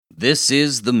This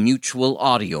is the Mutual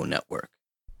Audio Network.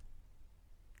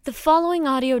 The following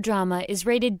audio drama is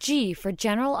rated G for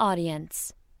general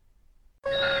audience.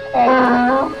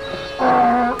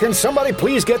 Can somebody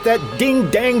please get that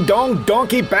ding-dang-dong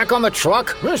donkey back on the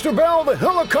truck? Mr. Bell, the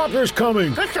helicopter's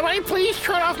coming. Could somebody please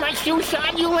turn off my shoe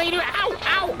shine, you later? Ow,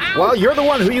 ow, ow! Well, you're the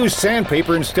one who used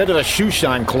sandpaper instead of a shoe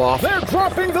shine cloth. They're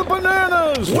dropping the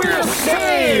bananas! We're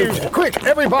saved! Quick,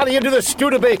 everybody into the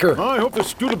Studebaker! I hope the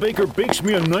Studebaker bakes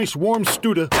me a nice warm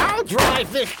Studa. I'll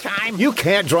drive this time. You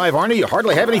can't drive, Arnie. You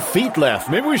hardly have any feet left.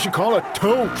 Maybe we should call a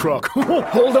tow truck.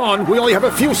 Hold on. We only have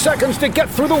a few seconds to get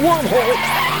through the wormhole.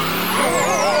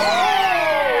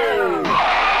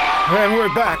 And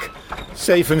we're back.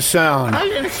 Safe and sound. I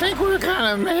didn't think we were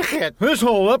gonna make it. This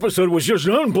whole episode was just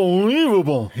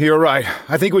unbelievable. You're right.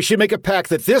 I think we should make a pact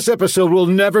that this episode will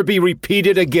never be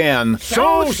repeated again.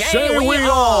 So say we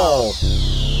all!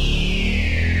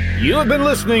 You have been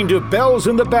listening to Bells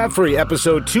in the Bat Free,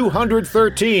 episode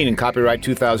 213, copyright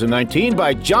 2019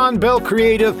 by John Bell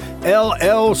Creative,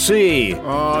 LLC.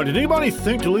 Did anybody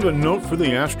think to leave a note for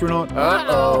the astronaut?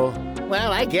 Uh-oh.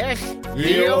 Well, I guess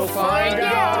you'll find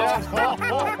out.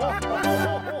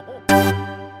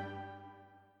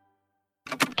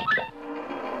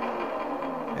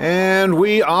 And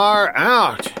we are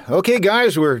out. Okay,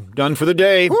 guys, we're done for the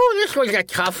day. Ooh, this was a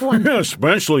tough one.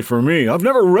 Especially for me. I've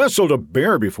never wrestled a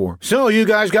bear before. So, you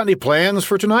guys got any plans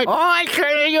for tonight? Oh, I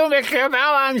tell you, Mr.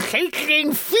 Bell, I'm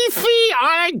taking Fifi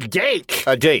on a date.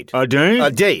 A date. A date? A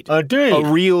date. A date. A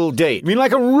real date. You mean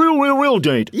like a real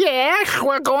date? Yes,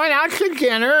 we're going out to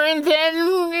dinner and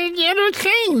then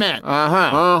entertainment.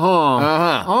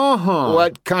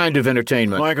 What kind of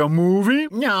entertainment? Like a movie?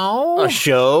 No. A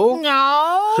show?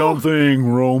 No.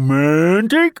 Something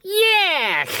romantic?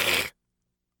 Yes.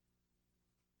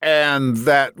 And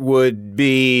that would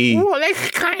be... Well,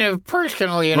 that's kind of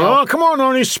personal, you know. Oh, come on,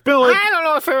 Arnie, spill it. I don't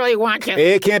know if I really want to.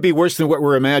 It can't be worse than what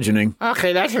we're imagining.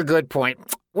 Okay, that's a good point.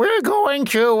 We're going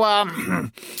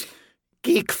to,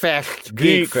 Geek Fest.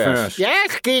 Geek Fest.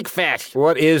 Yes, Geek Fest.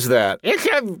 What is that? It's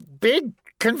a big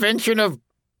convention of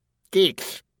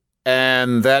geeks.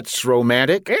 And that's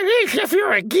romantic? It is if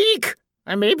you're a geek.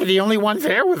 I may be the only one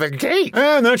there with a date.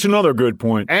 And that's another good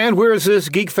point. And where is this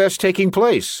Geek Fest taking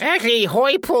place? At the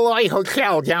Hoi Polloi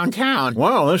Hotel downtown.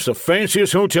 Wow, that's the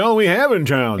fanciest hotel we have in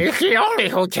town. It's the only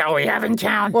hotel we have in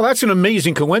town. Well, that's an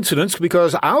amazing coincidence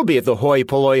because I'll be at the Hoi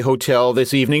Polloi Hotel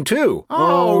this evening, too.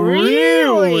 Oh,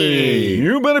 really?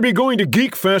 You better be going to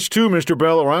Geek Fest, too, Mr.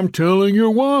 Bell, or I'm telling your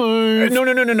wife.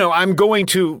 No. I'm going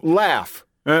to laugh.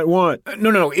 At what?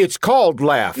 No. It's called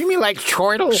laugh. You mean like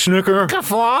chortle? Snicker?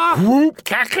 Guffaw? Whoop?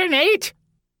 Cacklenate?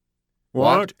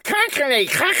 What?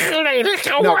 Cacklenate.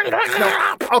 No.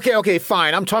 Okay,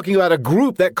 fine. I'm talking about a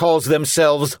group that calls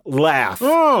themselves Laugh.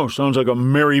 Oh, sounds like a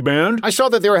merry band. I saw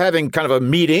that they were having kind of a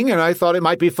meeting, and I thought it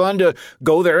might be fun to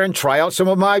go there and try out some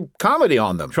of my comedy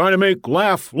on them. Trying to make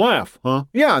laugh, huh?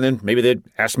 Yeah, and then maybe they'd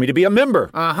ask me to be a member.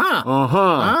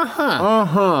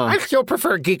 I still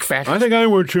prefer Geek Fest. I think I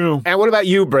would, too. And what about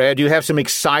you, Brad? Do you have some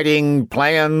exciting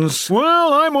plans?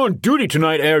 Well, I'm on duty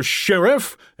tonight as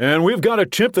sheriff, and we've got a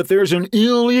tip that there's an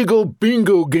illegal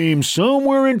bingo game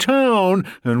somewhere in town,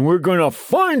 and we're going to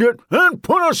find it and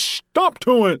put a stop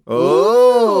to it.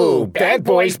 Oh, bad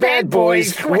boys.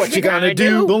 What you gonna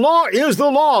do? The law is the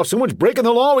law. Someone's breaking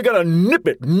the law. We got to nip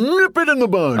it in the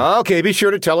bud. Okay, be sure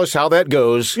to tell us how that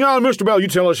goes. Yeah, Mr. Bell, you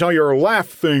tell us how your laugh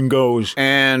thing goes.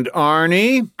 And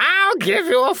Arnie? I'll give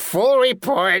you a full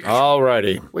report.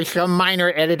 Alrighty. With some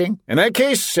minor editing. In that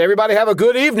case, everybody have a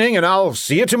good evening, and I'll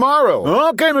see you tomorrow.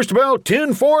 Okay, Mr. Bell,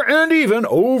 10-4 and even,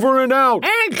 over and out.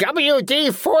 And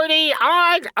WD-40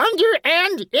 odd, under,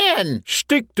 and in.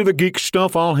 Stick to the geek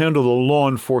stuff. I'll handle the law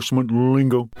enforcement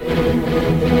lingo.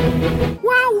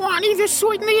 Well, Wani, this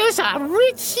certainly is a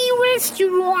ritzy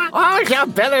restaurant. All the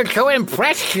better to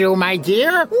impress you, my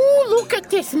dear. Ooh, look at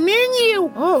this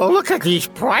menu. Oh, look at these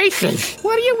prices.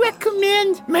 What do you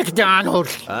recommend?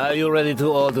 McDonald's. Are you ready to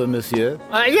order, monsieur?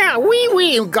 Yeah,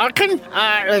 oui, Gherkin.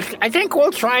 I think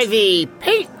we'll try the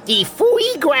pate de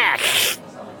foie gras.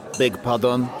 Beg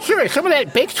pardon? Sure, some of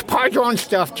that baked pardon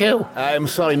stuff, too. I'm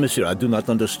sorry, monsieur. I do not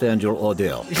understand your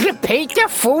order. The pate de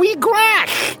foie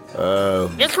gras.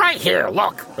 It's right here,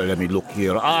 look. Let me look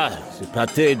here. The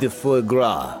pâté de foie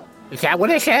gras. Is that what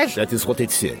it says? That is what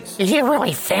it says. Is it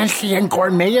really fancy and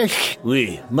gourmetish?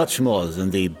 Oui, much more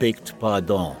than the baked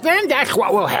pardon. Then that's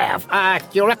what we'll have.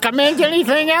 Do you recommend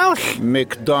anything else?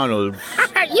 McDonald's.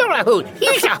 You're a hoot.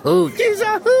 He's a hoot. He's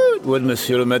a hoot. Would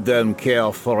monsieur and madame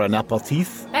care for an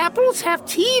aperitif? Apples have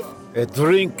teeth? A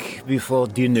drink before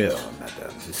dinner,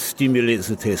 madame, to stimulate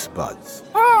the taste buds.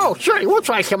 Oh, Oh, sure, we'll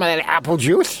try some of that apple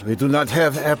juice. We do not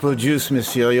have apple juice,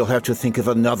 monsieur. You'll have to think of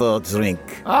another drink.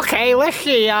 Okay, let's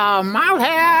see. I'll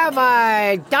have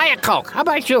a Diet Coke. How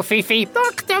about you, Fifi?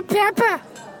 Dr. Pepper.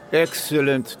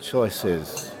 Excellent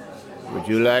choices. Would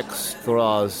you like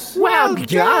straws? Well,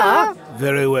 duh.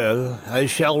 Very well. I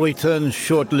shall return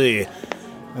shortly.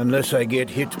 Unless I get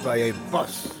hit by a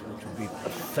bus, which would be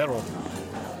terrible.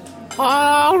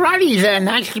 Alrighty then,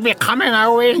 I should be coming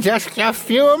our way in just a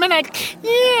few minutes.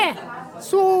 Yeah.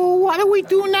 So what do we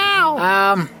do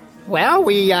now? Well,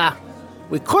 we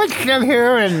could sit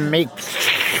here and make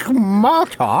small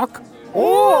talk,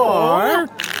 or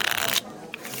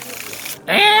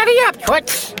ante up,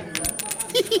 Toots.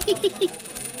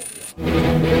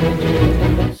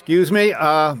 Excuse me,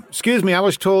 I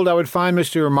was told I would find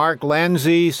Mr. Mark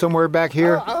Lanzi somewhere back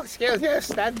here. Oh, yes,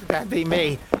 that'd be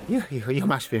me. You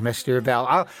must be Mr.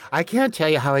 Bell. I can't tell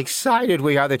you how excited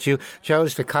we are that you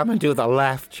chose to come and do the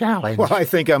laugh challenge. Well, I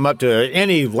think I'm up to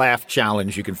any laugh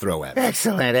challenge you can throw at me.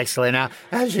 Excellent. Now,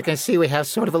 as you can see, we have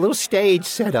sort of a little stage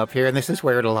set up here, and this is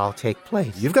where it'll all take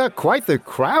place. You've got quite the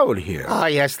crowd here. Oh,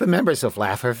 yes, the members of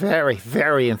Laugh are very,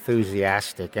 very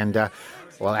enthusiastic, and,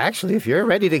 well, actually, if you're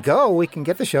ready to go, we can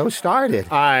get the show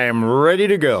started. I'm ready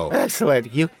to go.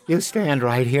 Excellent. You stand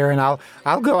right here, and I'll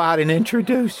go out and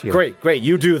introduce you. Great.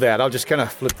 You do that. I'll just kind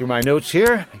of flip through my notes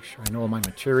here. Make sure I know all my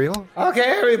material. Okay,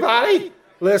 everybody,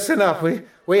 listen up.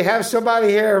 We have somebody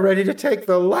here ready to take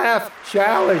the Laugh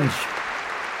Challenge.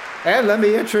 And let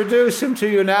me introduce him to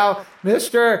you now,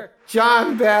 Mr.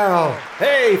 John Bell.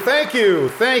 Hey, thank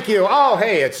you. Oh,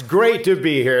 hey, it's great to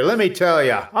be here. Let me tell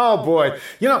you. Oh, boy.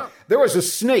 You know, there was a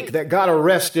snake that got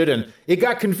arrested, and he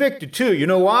got convicted, too. You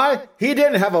know why? He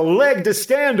didn't have a leg to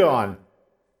stand on.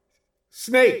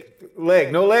 Snake,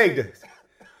 leg, no leg.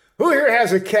 Who here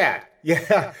has a cat?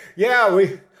 Yeah,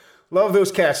 we love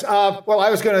those cats. Well, I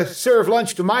was going to serve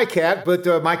lunch to my cat, but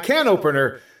my can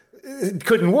opener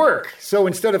couldn't work. So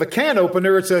instead of a can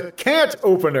opener, it's a can't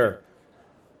opener.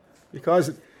 Because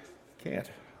it can't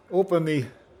open the...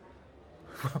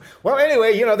 Well,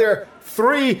 anyway, you know, there are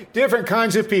 3 different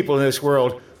kinds of people in this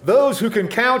world. Those who can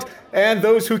count and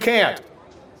those who can't.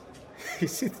 You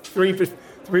see, 3... Let's get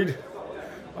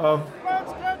to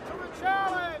the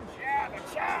challenge! Yeah, the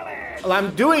challenge! Well,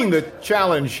 I'm doing the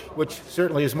challenge, which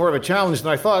certainly is more of a challenge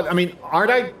than I thought. I mean,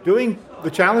 aren't I doing the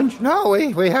challenge? No,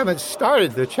 we haven't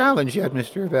started the challenge yet,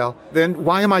 Mr. Bell. Then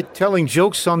why am I telling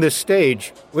jokes on this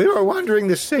stage? We were wondering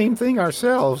the same thing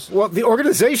ourselves. Well, the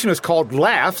organization is called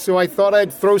Laugh, so I thought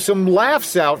I'd throw some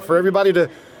laughs out for everybody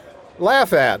to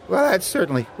laugh at. Well, that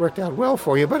certainly worked out well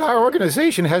for you, but our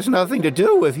organization has nothing to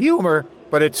do with humor.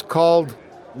 But it's called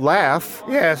Laugh.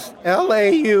 Yes,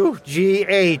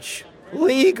 LAUGH,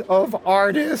 League of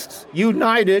Artists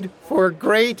United for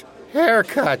Great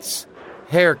Haircuts.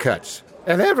 Haircuts.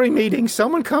 At every meeting,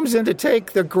 someone comes in to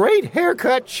take the Great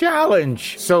Haircut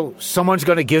Challenge. So someone's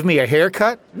going to give me a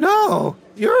haircut? No,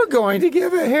 you're going to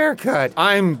give a haircut.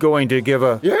 I'm going to give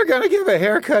a... You're going to give a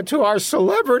haircut to our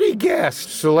celebrity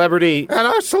guest. Celebrity? And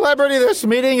our celebrity this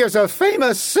meeting is a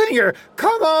famous singer.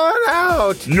 Come on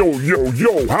out. Yo,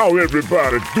 how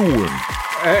everybody doing?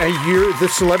 You're the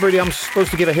celebrity I'm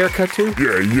supposed to get a haircut to?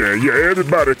 Yeah,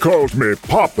 everybody calls me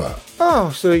Papa.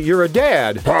 Oh, so you're a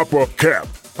dad. Papa Cap.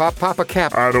 Papa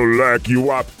Cap. I don't like you,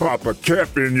 I pop a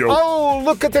cap in your... Oh,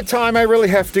 look at the time, I really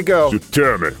have to go. So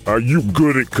tell me, are you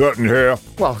good at cutting hair?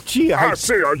 Well, gee, I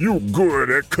say, are you good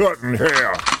at cutting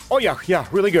hair? Oh, yeah,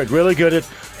 really good at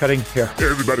cutting hair.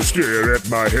 Everybody stare at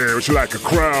my hair, it's like a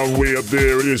crown way up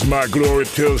there. It is my glory, it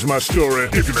tells my story.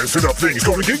 If you mess it up, things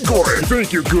gonna get gory. You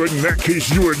think you're good, in that case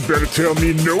you had better tell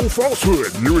me no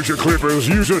falsehood. Use your clippers,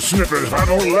 use your snippers. If I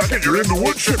don't like it, you're in the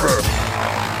wood chipper.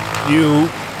 You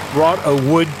brought a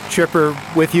wood chipper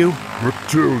with you?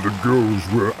 Matilda goes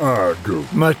where I go.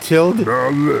 Matilda? Now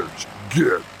let's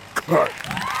get cut.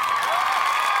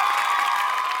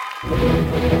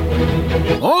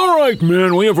 All right,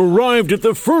 men, we have arrived at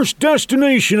the first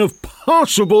destination of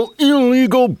possible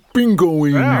illegal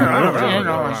bingoing.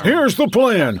 Here's the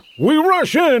plan. We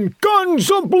rush in,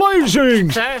 guns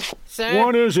a-blazing. Sir?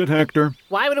 What is it, Hector?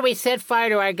 Why would we set fire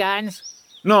to our guns?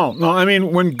 No, I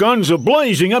mean, when guns are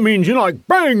blazing, that means, you know, like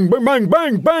bang, bang, bang,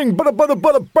 bang, bang,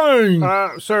 bada, bang.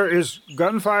 Sir, is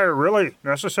gunfire really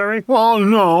necessary? Well,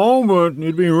 no, but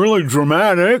it'd be really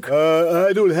dramatic.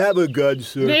 I don't have a gun,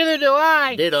 sir. Neither do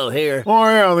I. Ditto here. Oh,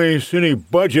 yeah, the city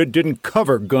budget didn't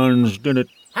cover guns, did it?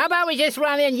 How about we just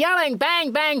run in yelling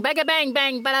bang, bang, bang, bang,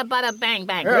 bang, bada, bang,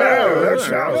 bang. That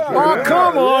sounds good. Oh,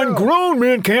 come on, grown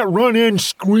men can't run in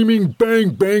screaming bang,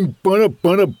 bang,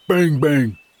 bada, bang,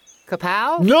 bang.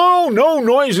 Kapow? No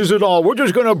noises at all. We're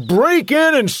just gonna break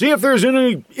in and see if there's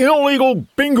any illegal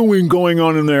bingoing going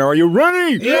on in there. Are you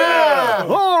ready? Yeah!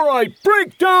 All right,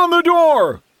 break down the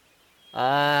door.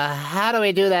 How do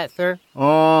we do that, sir?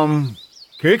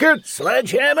 Kick it.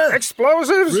 Sledgehammer?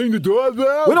 Explosives? Ring the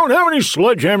doorbell? We don't have any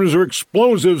sledgehammers or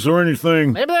explosives or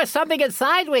anything. Maybe there's something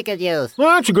inside we could use. Well,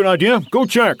 that's a good idea. Go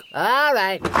check. All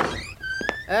right.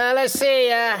 Let's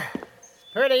see.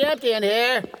 Pretty empty in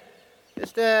here.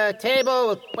 Just a table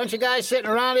with a bunch of guys sitting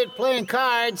around it playing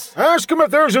cards. Ask him if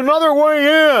there's another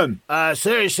way in.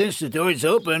 Sir, since the door's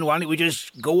open, why don't we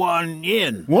just go on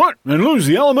in? What? And lose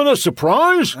the element of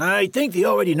surprise? I think they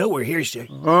already know we're here, sir.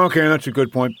 Okay, that's a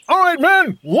good point. All right,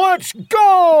 men, let's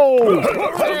go!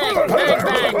 Bang, bang,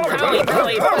 bang.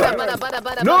 Cowie.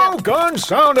 No gun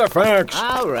sound effects.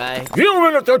 All right. You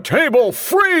men at the table,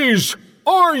 freeze!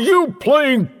 Are you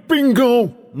playing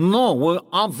bingo? No, we're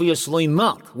obviously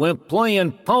not. We're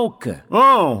playing poker.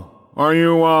 Oh, are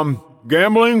you,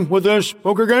 gambling with this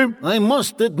poker game? I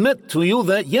must admit to you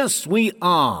that yes, we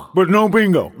are. But no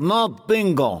bingo. Not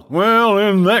bingo. Well,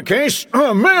 in that case,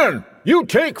 men, you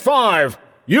take 5.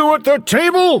 You at the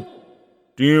table?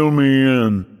 Deal me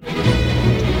in.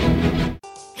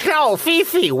 So,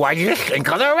 Fifi, what do you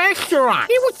think of the restaurant?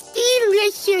 It was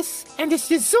delicious, and the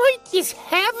dessert is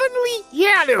heavenly.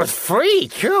 Yeah, it was free,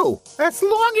 too. As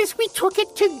long as we took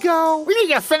it to go. We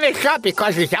need to finish up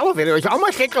because this elevator is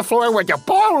almost at the floor where the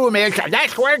ballroom is, and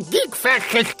that's where Geek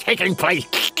Fest is taking place.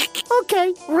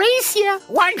 Okay, race ya.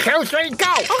 1, 2, 3,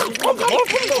 go!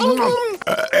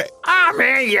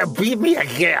 Man, you beat me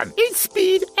again. In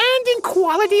speed and in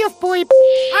quality of boy.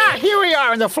 Here we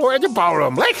are on the floor of the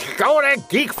ballroom. Let's go to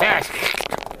Geek Fest.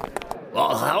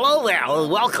 Well, hello there.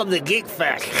 Welcome to Geek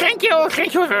Fest. Thank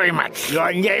you very much.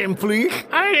 Your name, please?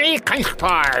 I'm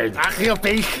Kunstpard.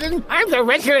 Occupation? I'm the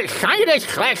resident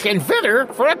scientist/inventor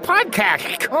for a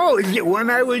podcast. Oh, is it one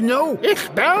I would know? It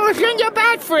spells in your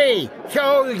bat free.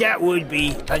 So that would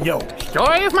be a no.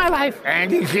 Story of my life.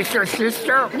 And is this your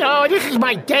sister? No, this is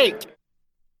my date.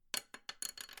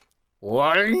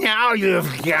 Well, now you've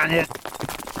done it.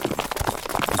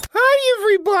 Hi,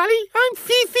 everybody. I'm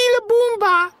Fifi La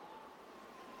Boomba.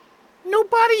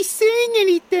 Nobody's saying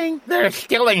anything. They're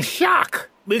still in shock.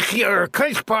 Mr.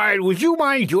 Kunstpard, would you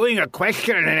mind doing a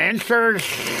question and answer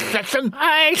session?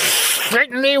 I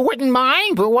certainly wouldn't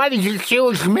mind, but why did you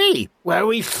choose me? Well,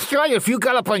 we thought if you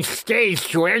got up on stage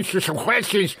to answer some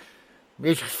questions,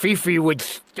 Miss Fifi would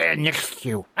stand next to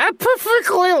you. A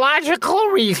perfectly logical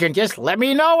reason. Just let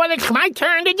me know when it's my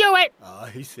turn to do it.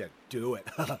 He said do it.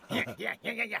 Yeah.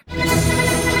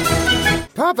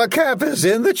 Papa Cap is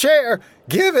in the chair.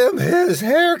 Give him his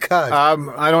haircut.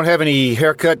 I don't have any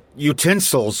haircut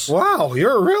utensils. Wow,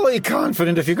 you're really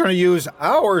confident if you're going to use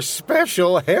our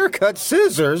special haircut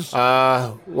scissors.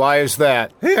 Why is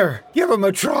that? Here, give him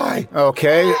a try.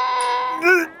 Okay.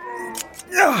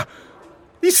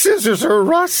 These scissors are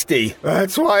rusty.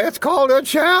 That's why it's called a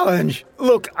challenge.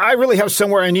 Look, I really have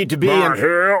somewhere I need to be. My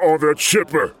hair or the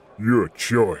chipper? Your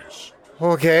choice.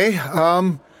 Okay,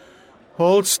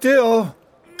 hold still.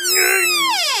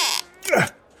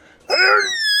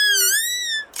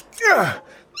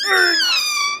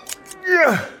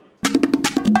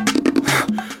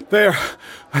 There.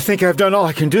 I think I've done all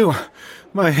I can do.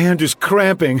 My hand is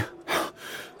cramping.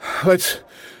 Let's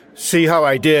see how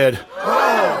I did.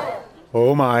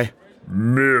 Oh, my.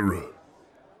 Mirror.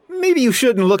 Maybe you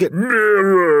shouldn't look at...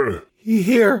 Mirror!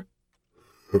 Here.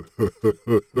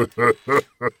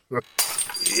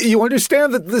 You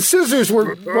understand that the scissors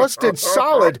were rusted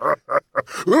solid.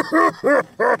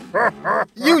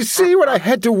 You see what I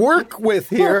had to work with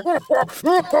here.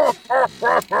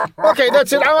 Okay,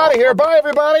 that's it. I'm out of here. Bye,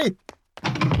 everybody.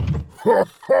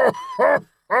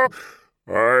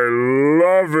 I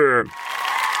love it.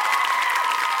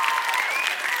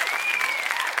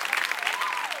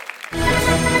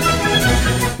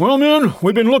 Well, men,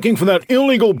 we've been looking for that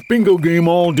illegal bingo game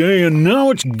all day, and now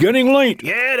it's getting late.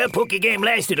 Yeah, that poker game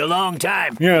lasted a long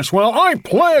time. Yes, well, I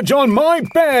pledge on my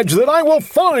badge that I will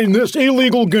find this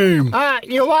illegal game.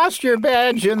 You lost your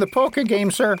badge in the poker game,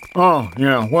 sir. Oh,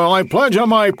 yeah, well, I pledge on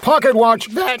my pocket watch.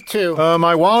 That too.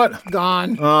 My wallet?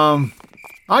 Gone.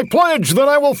 I pledge that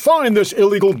I will find this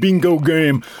illegal bingo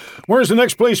game. Where's the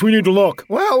next place we need to look?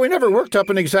 Well, we never worked up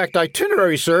an exact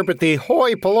itinerary, sir, but the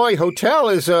Hoi Polloi Hotel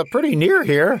is pretty near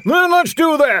here. Then let's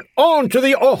do that. On to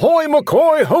the Ahoy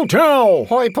McCoy Hotel.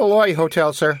 Hoi Polloi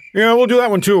Hotel, sir. Yeah, we'll do that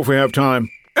one too if we have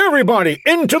time. Everybody,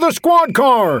 into the squad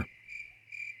car.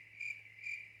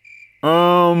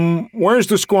 Where's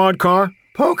the squad car?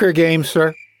 Poker game,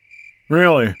 sir.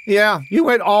 Really? Yeah, you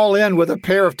went all in with a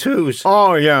pair of twos.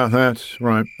 Oh, yeah, that's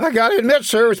right. I gotta admit,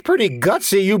 sir, it was pretty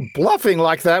gutsy, you bluffing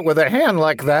like that with a hand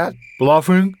like that.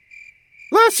 Bluffing?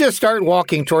 Let's just start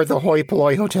walking toward the Hoi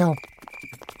Polloi Hotel.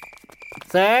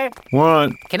 Sir?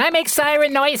 What? Can I make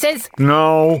siren noises?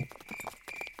 No.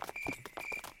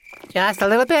 Just a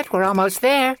little bit. We're almost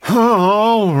there.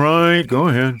 All right, go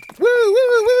ahead. Woo,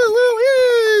 woo, woo, woo,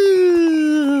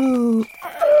 woo.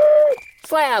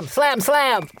 Slam, slam,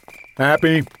 slam.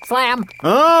 Happy? Slam.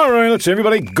 All right, let's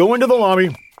everybody go into the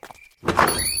lobby.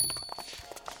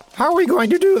 How are we going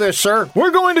to do this, sir? We're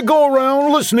going to go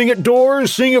around listening at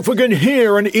doors, seeing if we can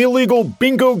hear an illegal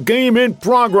bingo game in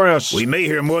progress. We may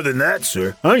hear more than that,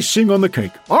 sir. Icing on the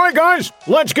cake. All right, guys,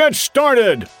 let's get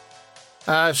started.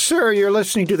 Sir, you're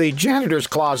listening to the janitor's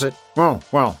closet. Oh,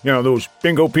 well, those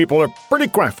bingo people are pretty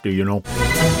crafty,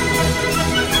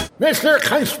 Mr.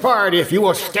 Conspard, if you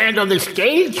will stand on the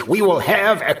stage, we will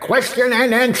have a question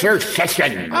and answer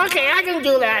session. Okay, I can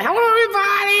do that.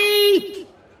 Hello, everybody.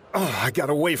 Oh, I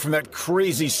got away from that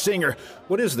crazy singer.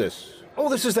 What is this? Oh,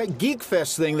 this is that Geek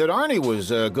Fest thing that Arnie was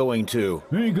going to.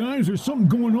 Hey, guys, there's something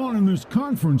going on in this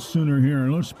conference center here.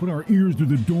 Let's put our ears to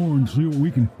the door and see what we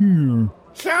can hear.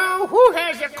 So, who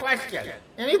has a question?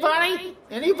 Anybody?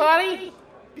 Anybody?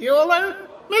 Bueller?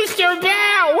 Mr.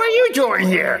 Bell, what are you doing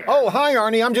here? Oh, hi,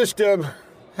 Arnie. I'm just,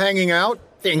 hanging out.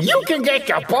 Then you can get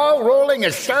the ball rolling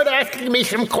and start asking me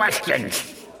some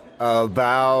questions.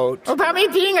 About me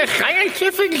being a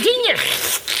scientific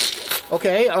genius.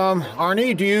 Okay,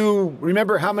 Arnie, do you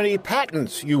remember how many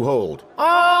patents you hold?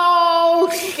 Oh,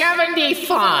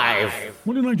 75.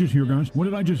 What did I just hear, guys? What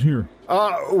did I just hear?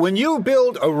 When you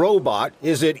build a robot,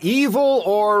 is it evil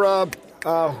or,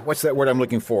 what's that word I'm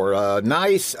looking for?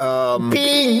 Nice,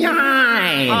 Benign.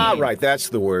 Ah, right, that's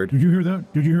the word. Did you hear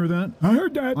that? Did you hear that? I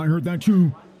heard that. I heard that,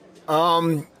 too.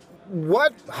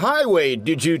 What highway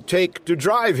did you take to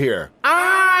drive here?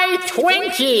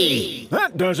 I-20.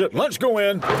 That does it. Let's go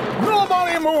in.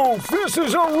 Nobody move. This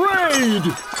is a raid.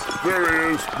 There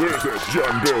he is. There's that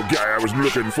John Doe guy I was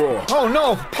looking for. Oh,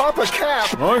 no. Papa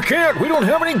Cap. I can't. We don't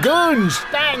have any guns.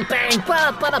 Bang, bang,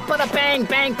 bang,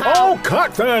 bang, Oh,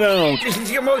 cut that out. This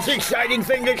is the most exciting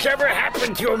thing that's ever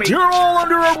happened to me. You're all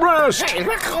under arrest. Hey,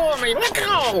 let go of me. Let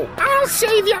go. I'll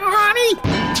save you, honey.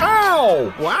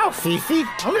 Ow! Wow, Fifi.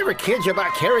 I'll never kid you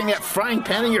about carrying that frying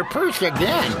pan in your purse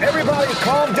again. Everybody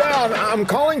calm down. I'm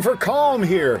calling for calm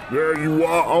here. There you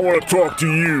are. I want to talk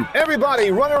to you. Everybody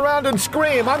run around and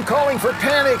scream. I'm calling for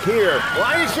panic here.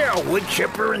 Why is there a wood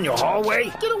chipper in your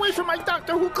hallway? Get away from my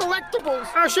Doctor Who collectibles.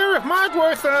 Sheriff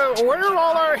Modworth, where are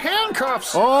all our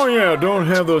handcuffs? Oh, yeah, don't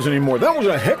have those anymore. That was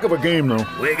a heck of a game, though.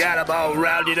 We got them all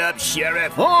rounded up,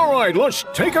 Sheriff. All right, let's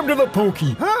take them to the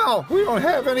pokey. How? We don't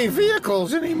have any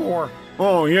vehicles anymore.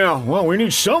 Oh, yeah. Well, we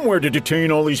need somewhere to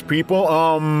detain all these people.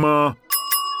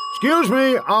 Excuse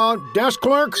me, desk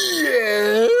clerk?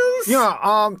 Yes?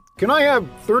 Yeah, can I have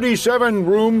 37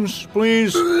 rooms,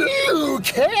 please?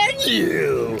 Can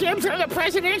you? Dibs on the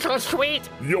presidential suite.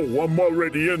 Yo, I'm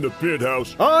already in the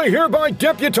penthouse. I hereby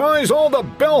deputize all the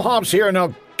bellhops here.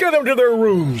 Now get them to their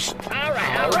rooms. All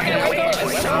right.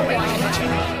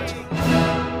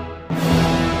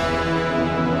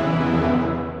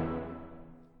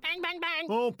 Bang, bang, bang.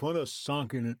 Oh, put a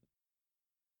sock in it.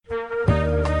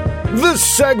 This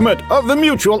segment of the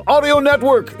Mutual Audio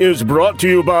Network is brought to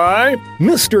you by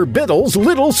Mr. Biddle's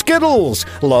Little Skittles.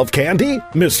 Love candy?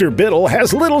 Mr. Biddle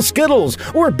has little Skittles,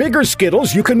 or bigger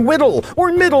Skittles you can whittle,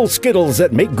 or middle Skittles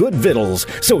that make good vittles.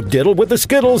 So diddle with the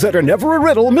Skittles that are never a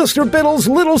riddle. Mr. Biddle's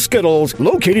Little Skittles,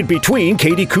 located between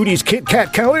Katie Cootie's Kit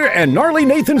Kat counter and Gnarly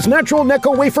Nathan's Natural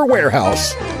Necco Wafer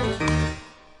Warehouse.